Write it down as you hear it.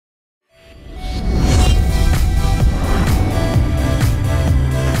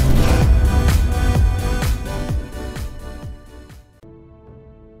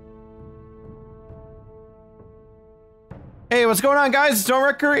Hey, what's going on, guys? It's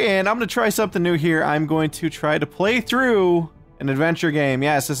Ohmwrecker, and I'm going to try something new here. I'm going to try to play through an adventure game.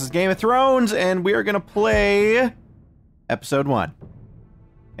 Yes, this is Game of Thrones, and we are going to play Episode 1.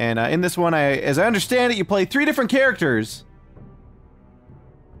 And in this one, as I understand it, you play 3 different characters.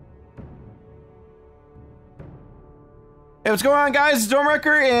 Hey, what's going on, guys? It's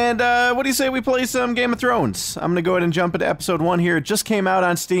Ohmwrecker, and what do you say we play some Game of Thrones? I'm going to go ahead and jump into Episode 1 here. It just came out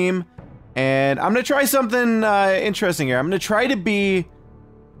on Steam. And I'm going to try something interesting here. I'm going to try to be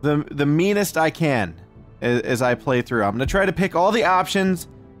the meanest I can as I play through. I'm going to try to pick all the options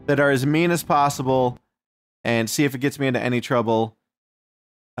that are as mean as possible and see if it gets me into any trouble.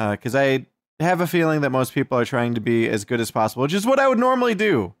 Because I have a feeling that most people are trying to be as good as possible, which is what I would normally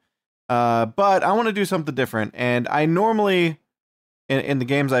do. But I want to do something different. And I normally, in the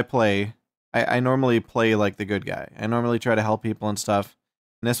games I play, I normally play like the good guy. I normally try to help people and stuff.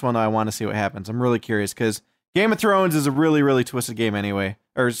 And this one, I want to see what happens. I'm really curious, because Game of Thrones is a really, really twisted game anyway,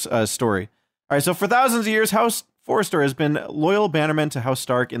 or story. All right, so for thousands of years, House Forrester has been loyal bannermen to House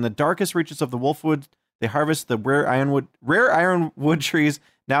Stark. In the darkest reaches of the Wolfwood, they harvest the rare ironwood trees.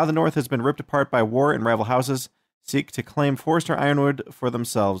 Now the North has been ripped apart by war, and rival houses seek to claim Forrester ironwood for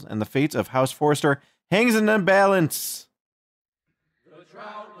themselves. And the fate of House Forrester hangs in the balance. The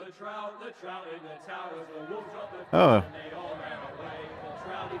trout in the towers, the wolves of the oh.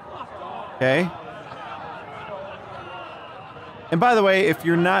 Okay. And by the way, if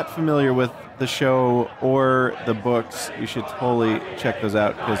you're not familiar with the show or the books, you should totally check those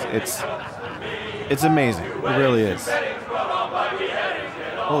out, because it's amazing. It really is.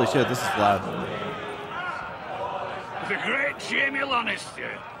 Holy shit, this is loud. The great Jaime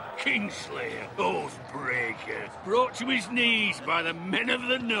Lannister, Kingslayer, Oathbreaker, brought to his knees by the men of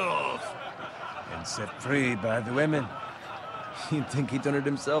the North. And set free by the women. You'd think he'd done it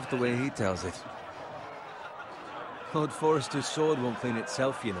himself the way he tells it. Lord Forrester's sword won't clean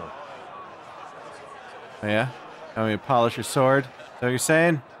itself, you know. Oh, yeah? I mean, polish your sword? Is that what you're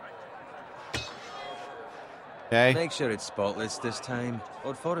saying? Okay. Make sure it's spotless this time.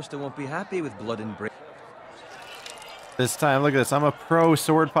 Lord Forrester won't be happy with blood and brain. This time, look at this. I'm a pro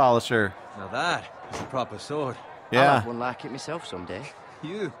sword polisher. Now that is a proper sword. Yeah. I'll have one like it myself someday.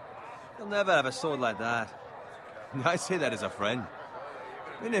 You'll never have a sword like that. I say that as a friend.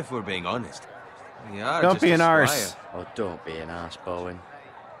 And if we're being honest, we are Don't just be a an arse. Oh, don't be an arse, Bowen.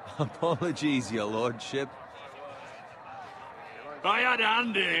 Apologies, your lordship. I had a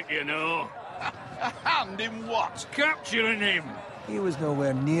hand in it, you know. A hand in what? Capturing him. He was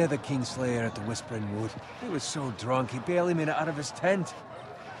nowhere near the Kingslayer at the Whispering Wood. He was so drunk he barely made it out of his tent.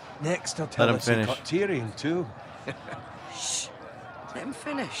 Next, he'll tell us he got Tyrion too. Shh. Let him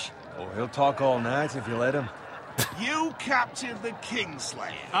finish. Oh, he'll talk all night if you let him. You captured the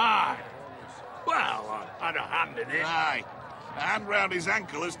Kingslayer? Aye. Well, I had a hand in it. Aye. A hand round his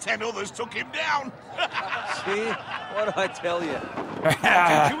ankle as 10 others took him down. See? What do I tell you?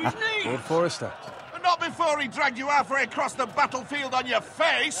 To his knees. Lord Forrester. But not before he dragged you halfway across the battlefield on your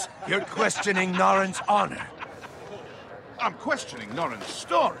face. You're questioning Norrin's honor. I'm questioning Norrin's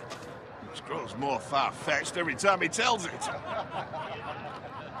story, which grows more far-fetched every time he tells it.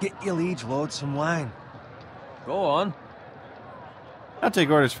 Get your liege lord some wine. Go on. I'll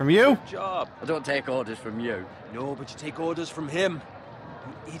take orders from you. Good job. I don't take orders from you. No, but you take orders from him.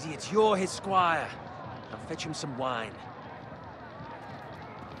 You idiot, you're his squire. Now fetch him some wine.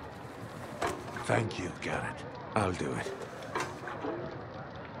 Thank you, Garrett. I'll do it.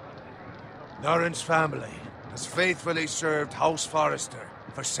 Norrin's family has faithfully served House Forrester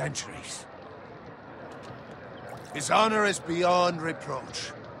for centuries. His honor is beyond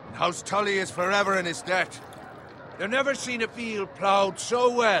reproach, and House Tully is forever in his debt. They've never seen a field ploughed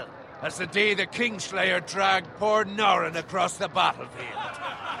so well as the day the Kingslayer dragged poor Norrin across the battlefield.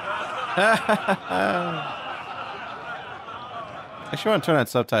 I sure want to turn on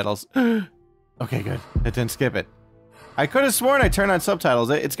subtitles. Okay, good. It didn't skip it. I could have sworn I turned on subtitles.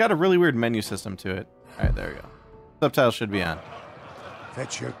 It's got a really weird menu system to it. All right, there we go. Subtitles should be on.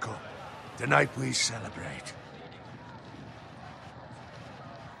 Fetch your cup. Tonight we celebrate.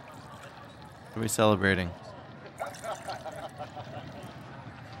 What are we celebrating?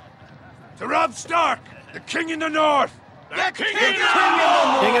 To Robb Stark, the King in the North! The King King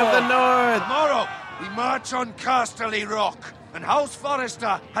of the North! Tomorrow, we march on Casterly Rock, and House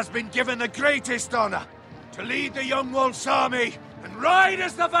Forrester has been given the greatest honor to lead the Young Wolf's army and ride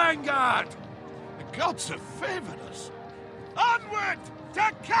as the vanguard! The gods have favored us. Onward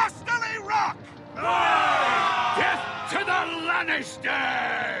to Casterly Rock! Death to the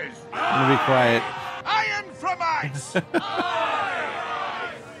Lannisters! I'm gonna be quiet. Iron from ice!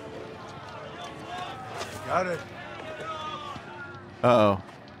 Got it. Uh-oh.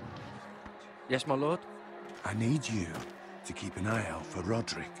 Yes, my lord? I need you to keep an eye out for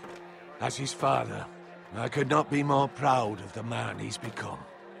Roderick. As his father, I could not be more proud of the man he's become.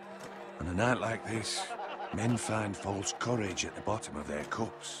 On a night like this, men find false courage at the bottom of their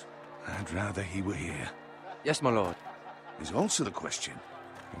cups. I'd rather he were here. Yes, my lord. There's also the question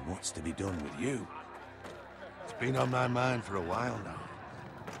of what's to be done with you. It's been on my mind for a while now.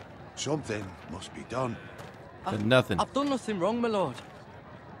 Something must be done. Nothing. I've done nothing wrong, my lord.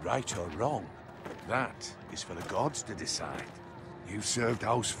 Right or wrong, that is for the gods to decide. You've served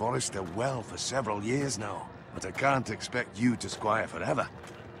House Forrester well for several years now, but I can't expect you to squire forever.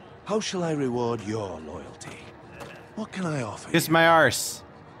 How shall I reward your loyalty? What can I offer Kiss you? my arse.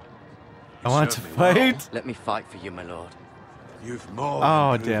 I You want to served me well. fight. Let me fight for you, my lord. You've more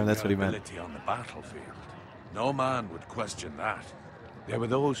Oh, than damn, proved that's your what he meant. ability on the battlefield. No man would question that. There were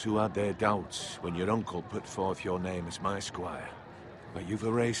those who had their doubts when your uncle put forth your name as my squire. But you've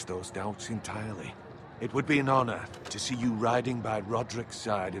erased those doubts entirely. It would be an honor to see you riding by Roderick's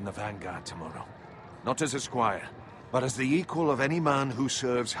side in the vanguard tomorrow. Not as a squire, but as the equal of any man who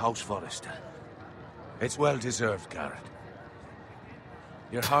serves House Forrester. It's well deserved, Garrett.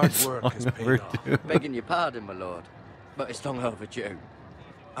 Your hard work has paid off. Begging your pardon, my lord, but it's long overdue.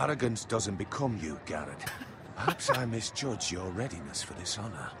 Arrogance doesn't become you, Garrett. Perhaps I misjudge your readiness for this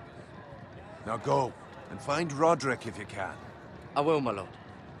honor. Now go, and find Roderick if you can. I will, my lord.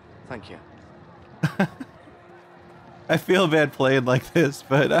 Thank you. I feel bad playing like this,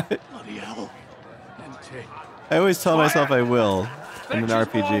 but Bloody hell. I always tell myself I will in an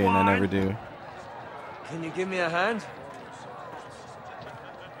RPG, and I never do. Can you give me a hand?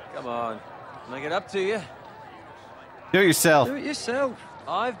 Come on. Can I get up to you? Do it yourself. Do it yourself.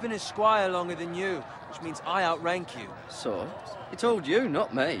 I've been a squire longer than you, which means I outrank you. So, he told you,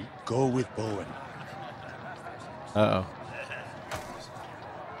 not me. Go with Bowen. Uh-oh.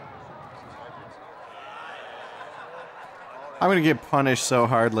 I'm gonna get punished so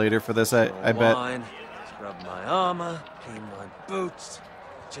hard later for this, I bet. Wine, scrub my armor, clean my boots.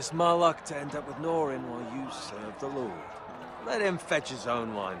 Just my luck to end up with Norin while you serve the Lord. Let him fetch his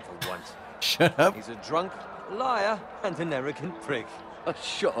own wine for once. Shut up. He's a drunk, a liar, and an arrogant prick. Oh,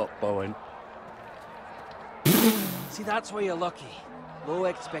 shut up, Bowen. See, that's where you're lucky. Low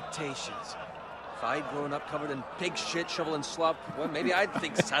expectations. If I'd grown up covered in pig shit, shovel and slop, well, maybe I'd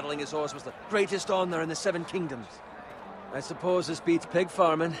think saddling his horse was the greatest honor in the Seven Kingdoms. I suppose this beats pig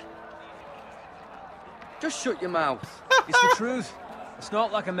farming. Just shut your mouth. It's the truth. It's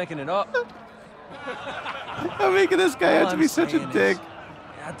not like I'm making it up. I'm making this guy All out to I'm be such a saying dick. is,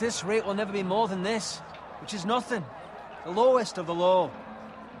 at this rate, we'll never be more than this, which is nothing. The lowest of the low.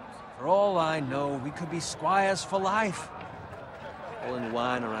 For all I know, we could be squires for life. Pulling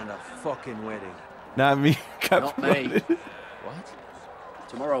wine around a fucking wedding. Not me. Got Not me. promoted. What?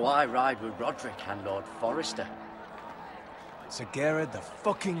 Tomorrow I ride with Roderick and Lord Forrester. Sir Garrett the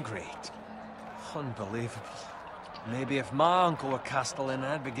fucking Great. Unbelievable. Maybe if my uncle were Castellan,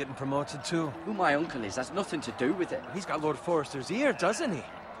 I'd be getting promoted too. Who my uncle is has nothing to do with it. He's got Lord Forrester's ear, doesn't he?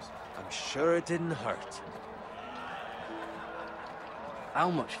 I'm sure it didn't hurt. How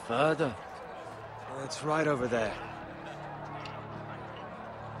much further? It's right over there.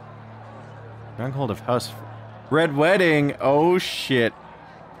 Stronghold of House... Red Wedding. Oh, shit.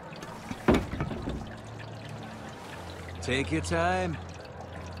 Take your time.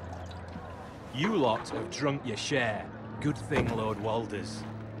 You lot have drunk your share. Good thing Lord Walder's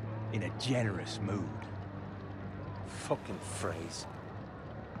in a generous mood. Fucking phrase.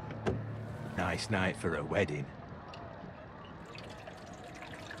 Nice night for a wedding.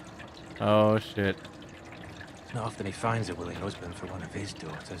 Oh, shit. It's not often he finds a willing husband for one of his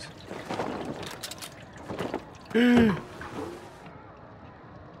daughters.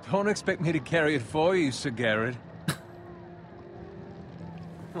 Don't expect me to carry it for you, Sir Garrett.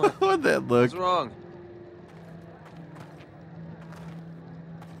 What'd that look? What's wrong?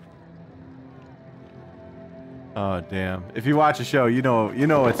 Oh, damn. If you watch a show, you know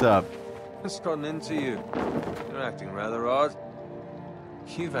what's up. What's gotten into you? You're acting rather odd.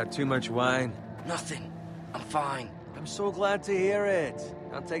 You've had too much wine. Nothing. I'm fine. I'm so glad to hear it.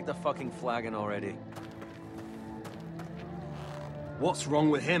 I'll take the fucking flagon already. What's wrong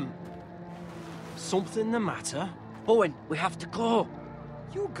with him? Something the matter? Bowen, we have to go.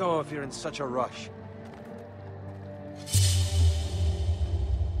 You go if you're in such a rush.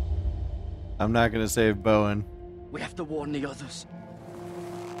 I'm not gonna save Bowen. We have to warn the others.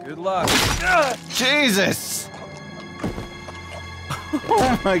 Good luck. Jesus!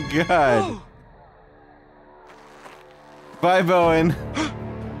 Oh my god. Bye, Bowen.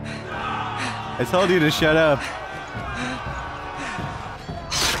 I told you to shut up.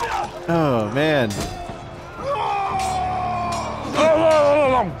 Oh, man.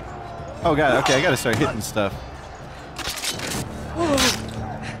 Oh, God. Okay, I gotta start hitting stuff.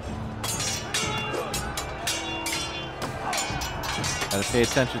 Gotta pay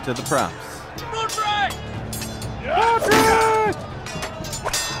attention to the prompts. Roderick! Roderick!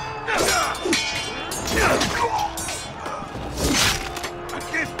 A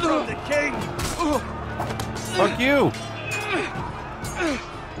gift from the king! Fuck you!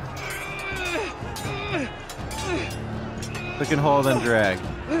 Click and hold and drag.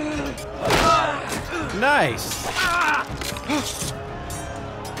 Nice!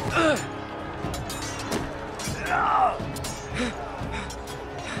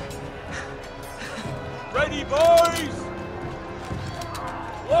 Ready, boys!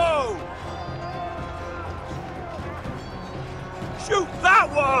 Whoa! Shoot that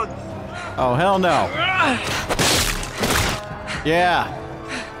one! Oh, hell no. Yeah.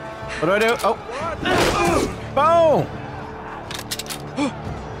 What do I do? Oh. Boom!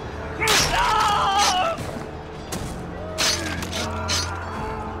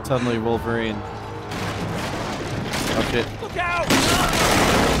 Suddenly Wolverine. Oh shit. Look out!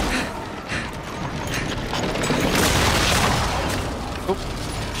 Oh,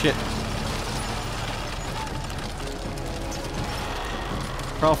 shit.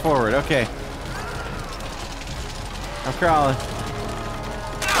 Crawl forward, okay. I'm crawling.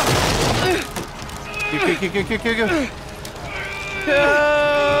 Go!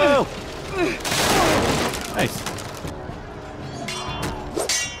 Go! Nice.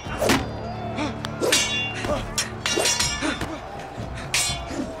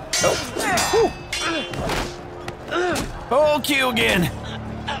 Oh, Q again.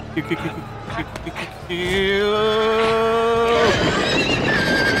 Q.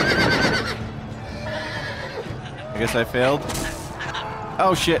 I guess I failed.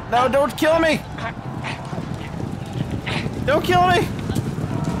 Oh shit! No, don't kill me! Don't kill me!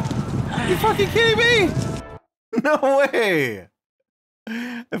 You fucking kidding me? No way!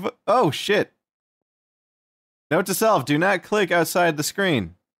 Oh shit! Note to self: do not click outside the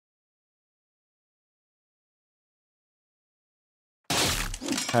screen.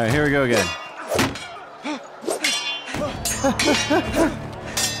 All right, here we go again.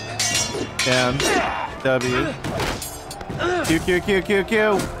 Down. W. Q.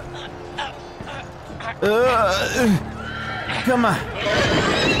 Come on.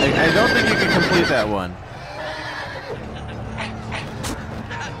 I don't think you can complete that one.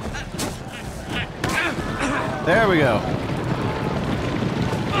 There we go.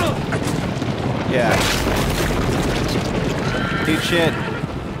 Yeah. Eat shit.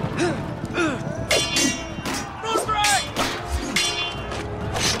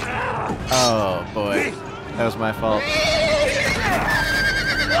 Oh boy, that was my fault.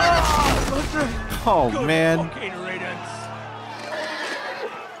 Oh man.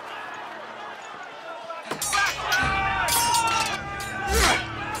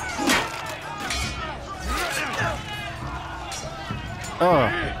 Oh,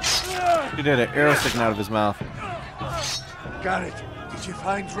 he did an arrow sticking out of his mouth. Garrett, did you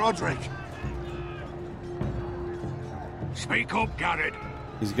find Roderick? Speak up, Garrett.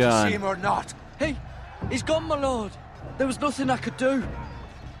 He's gone. See him or not? Hey, he's gone, my lord. There was nothing I could do.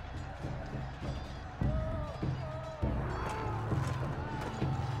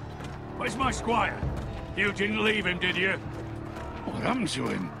 Where's my squire? You didn't leave him, did you? What happened to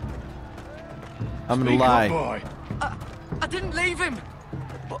him? I'm gonna Speak lie. up, boy. I didn't leave him,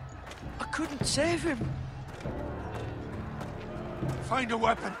 but I couldn't save him. Find a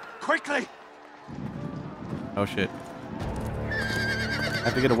weapon, quickly! Oh shit.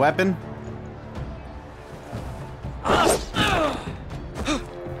 Have to get a weapon?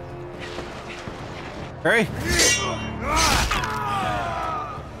 Hurry!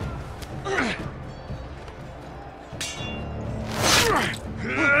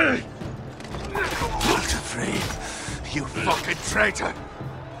 Not afraid, you fucking traitor!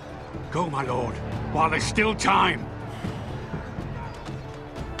 Go, my lord, while there's still time.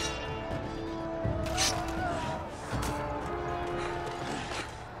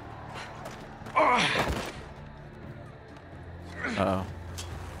 Uh-oh.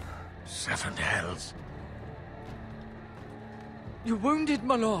 7 hells. You're wounded,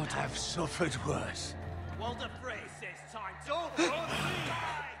 my lord. I've suffered worse. Well, the phrase says time's over.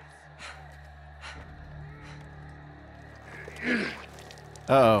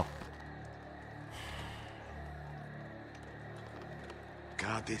 Uh-oh.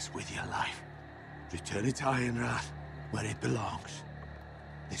 Guard this with your life. Return it to Ironrath, where it belongs.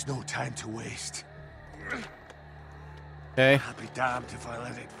 There's no time to waste. Okay. I'll be damned if I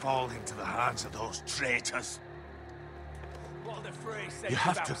let it fall into the hands of those traitors. You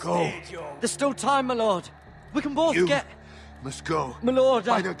have to go. There's still time, my lord. We can both You get... must go. My lord,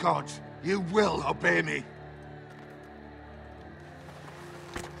 By the gods, you will obey me.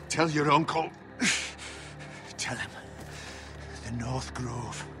 Tell your uncle. Tell him the North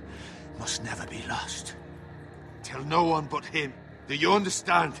Grove must never be lost. Tell no one but him. Do you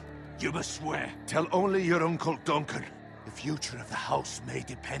understand? You must swear. Tell only your Uncle Duncan. The future of the house may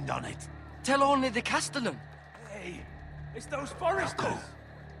depend on it. Tell only the Castellan. Hey, it's those Forresters. Go.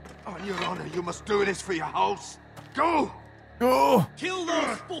 On your honor, you must do this for your house. Go! Go! Kill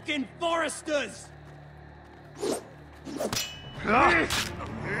those fucking Forresters!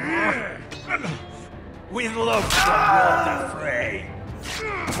 With love from Lord the Frey.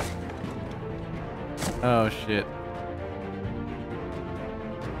 Oh shit.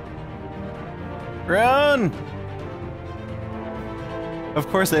 Run! Of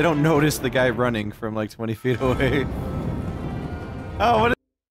course they don't notice the guy running from like 20 feet away. Oh, what is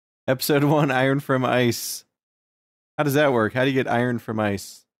Episode 1, Iron from Ice. How does that work? How do you get iron from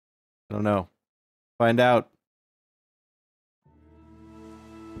ice? I don't know. Find out.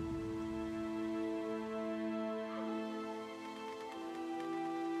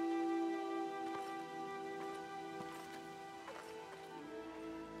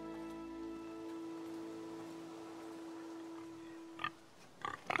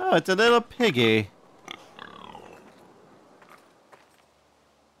 Oh, it's a little piggy.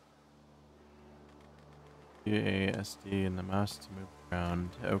 WASD and the mouse to move around.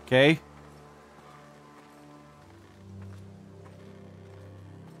 Okay.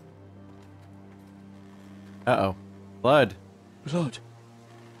 Uh-oh. Blood. Blood.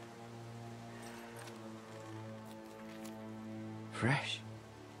 Fresh.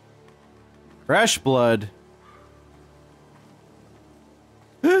 Fresh blood.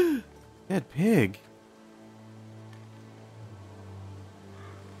 Dead pig.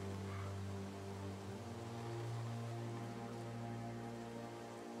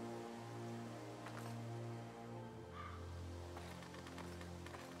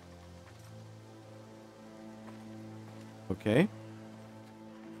 Okay.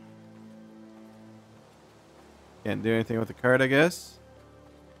 Can't do anything with the card, I guess.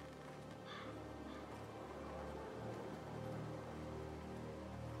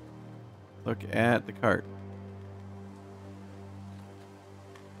 Look at the cart.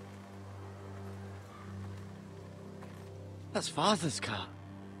 That's Father's car.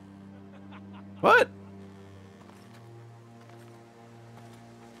 What?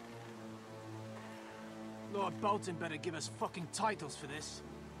 Lord Bolton better give us fucking titles for this.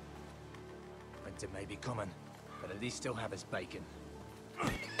 Winter may be coming, but at least he'll have his bacon.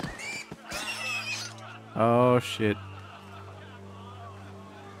 Oh, shit.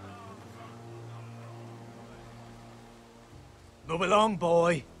 Move along,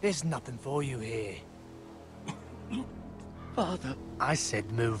 boy. There's nothing for you here. Father. I said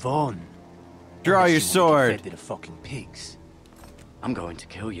move on. Draw your Unless you want to sword. get fed to the fucking pigs. I'm going to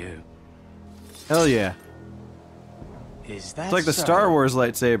kill you. Hell yeah. Is that It's like the so? Star Wars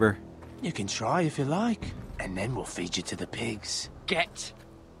lightsaber. You can try if you like, and then we'll feed you to the pigs. Get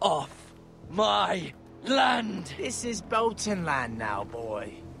off my land. This is Bolton land now,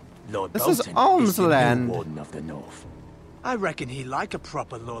 boy. Lord This is Bolton Alm's is the new land. Warden of the North. I reckon he like a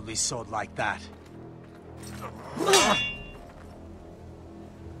proper lordly sword like that.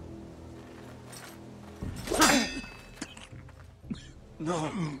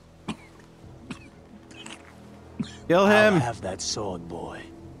 No. Kill I'll him. have that sword, boy.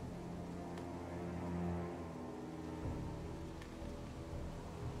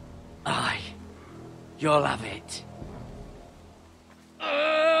 Aye. You'll have it.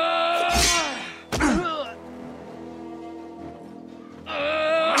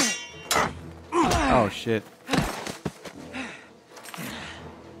 Oh, shit.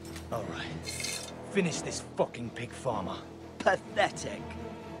 All right. Finish this fucking pig farmer. Pathetic.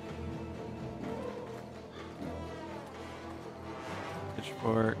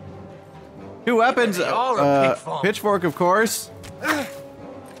 Pitchfork. Two weapons. They are a pig farm. Pitchfork, of course.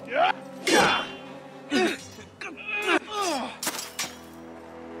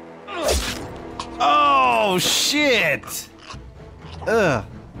 Oh, shit. Ugh.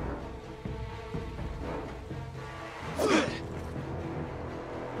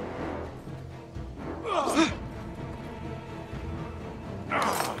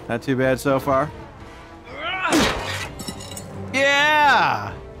 Not too bad so far.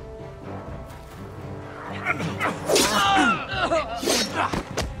 Yeah!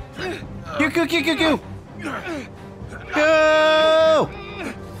 Coo. Go!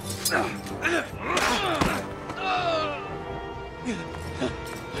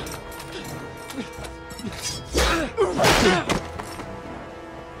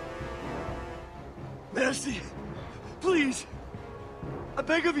 Mercy! Please! I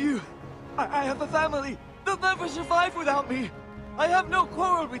beg of you! I have a family! They'll never survive without me! I have no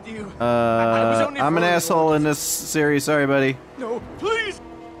quarrel with you! I'm an asshole in this series, sorry buddy. No, please!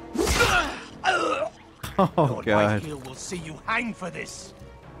 Oh Lord god. Whitehill will see you hang for this!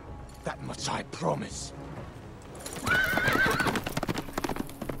 That much I promise.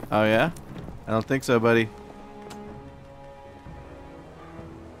 Oh yeah? I don't think so, buddy.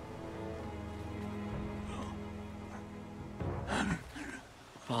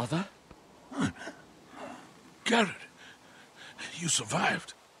 Father? Garrett, you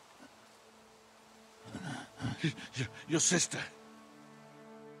survived. Your sister.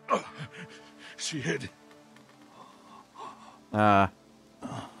 Oh, she hid. Ah.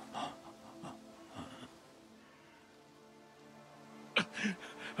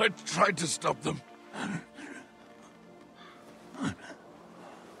 I tried to stop them.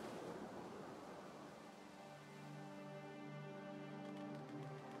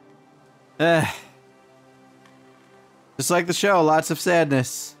 Just like the show, lots of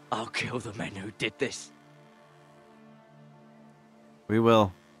sadness. I'll kill the men who did this. We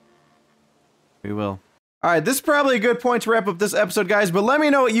will. We will. Alright, this is probably a good point to wrap up this episode, guys, but let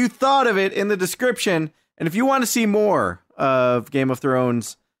me know what you thought of it in the description, and if you want to see more of Game of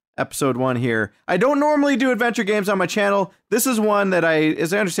Thrones Episode 1 here. I don't normally do adventure games on my channel. This is one that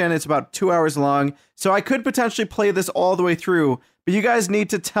as I understand, it's about 2 hours long, so I could potentially play this all the way through, but you guys need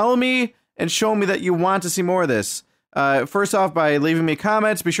to tell me and show me that you want to see more of this. First off, by leaving me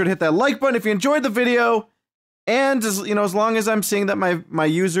comments, be sure to hit that like button if you enjoyed the video. And as long as I'm seeing that my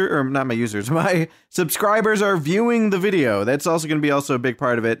subscribers are viewing the video, that's also going to be a big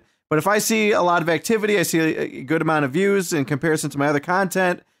part of it. But if I see a lot of activity, I see a good amount of views in comparison to my other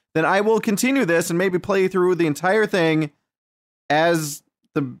content, then I will continue this and maybe play through the entire thing as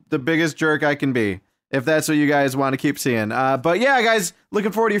the biggest jerk I can be, if that's what you guys want to keep seeing. But yeah, guys,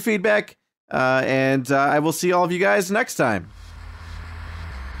 looking forward to your feedback. And I will see all of you guys next time.